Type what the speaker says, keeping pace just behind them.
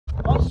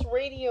this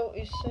radio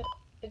is set.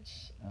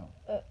 It's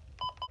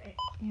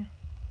yeah.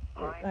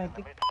 I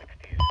think.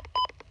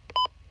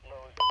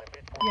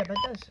 Yeah, that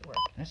does work.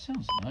 That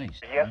sounds nice.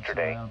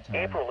 Yesterday,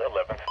 April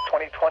 11th,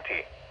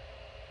 2020.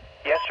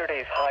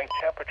 Yesterday's high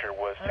temperature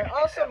was 67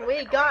 awesome,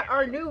 we got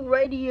our new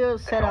radio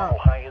set up.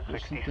 High is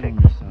 66.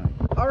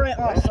 Alright,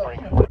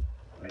 awesome.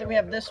 Then we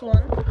have this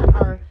one,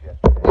 our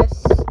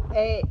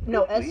SFA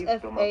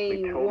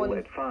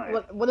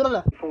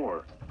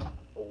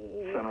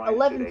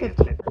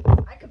 1150.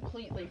 I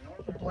completely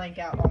blank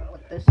out on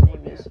what this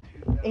name is.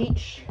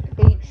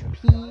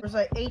 HHP, or is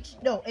that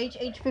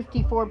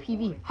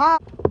HH54PV. Ha!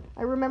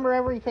 I remember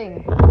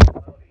everything.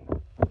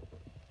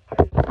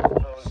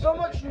 So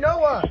much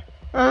NOAA!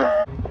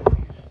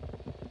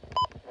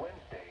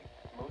 Wednesday,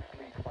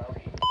 mostly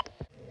cloudy.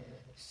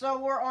 So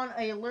we're on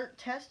a alert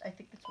test. I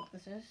think that's what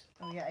this is.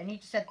 Oh yeah, I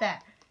need to set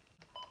that.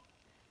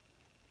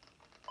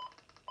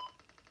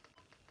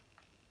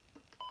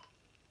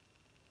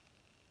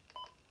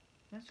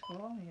 That's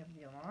cool. We have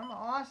the alarm.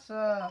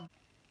 Awesome.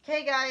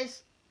 Okay,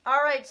 guys.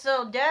 Alright,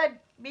 so Dad,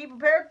 be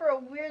prepared for a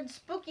weird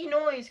spooky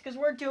noise because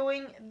we're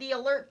doing the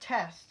alert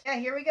test. Yeah,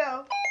 here we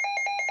go.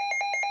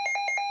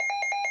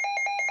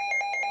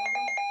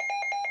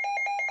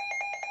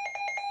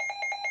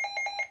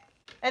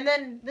 And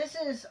then this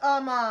is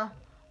our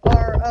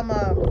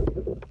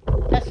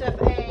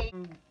SFA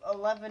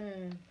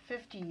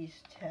 1150s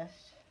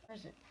test. Where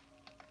is it?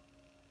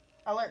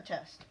 Alert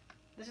test.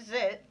 This is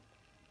it.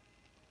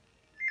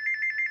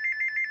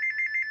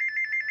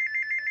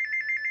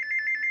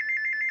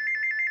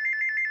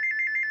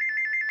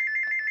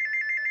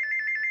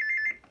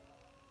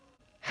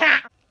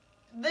 Ha!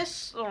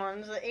 This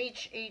one's the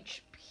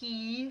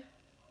HHP.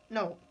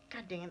 No,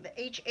 god dang it, the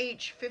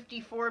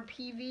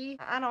HH54PV.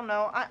 I don't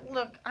know.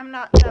 Look, I'm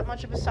not that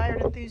much of a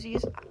siren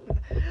enthusiast.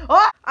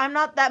 I'm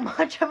not that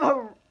much of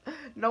a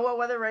NOAA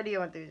Weather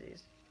radio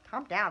enthusiast.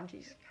 Calm down,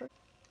 Jesus Christ.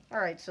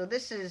 Alright, so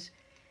this is...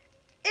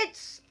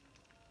 It's...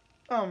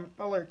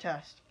 alert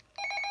test.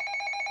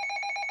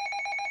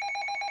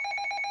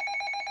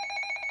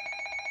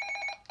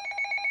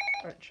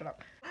 Alright, shut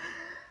up.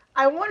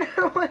 I wonder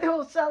what it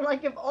will sound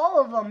like if all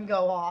of them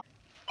go off.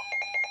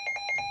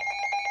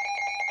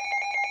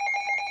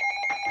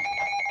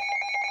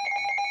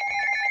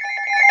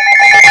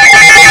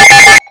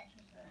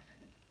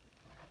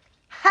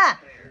 Ha!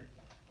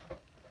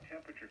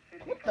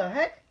 What the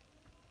heck?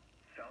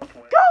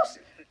 Ghost!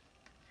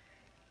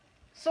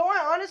 So I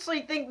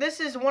honestly think this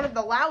is one of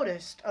the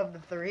loudest of the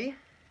three.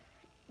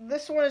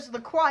 This one is the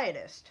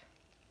quietest.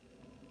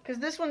 Because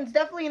this one's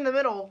definitely in the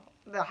middle.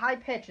 The high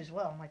pitch as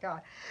well, oh my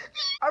god.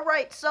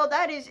 Alright, so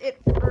that is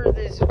it for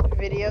this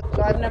video.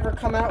 So I've never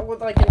come out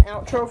with like an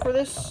outro for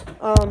this.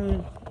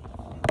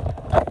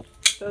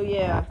 So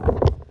yeah.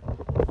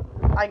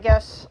 I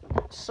guess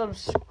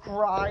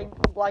subscribe,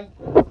 like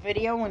the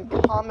video, and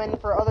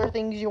comment for other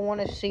things you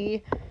want to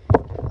see.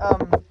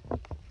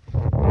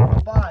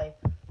 Bye.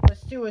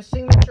 Let's do a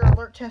signature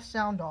alert test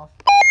sound off.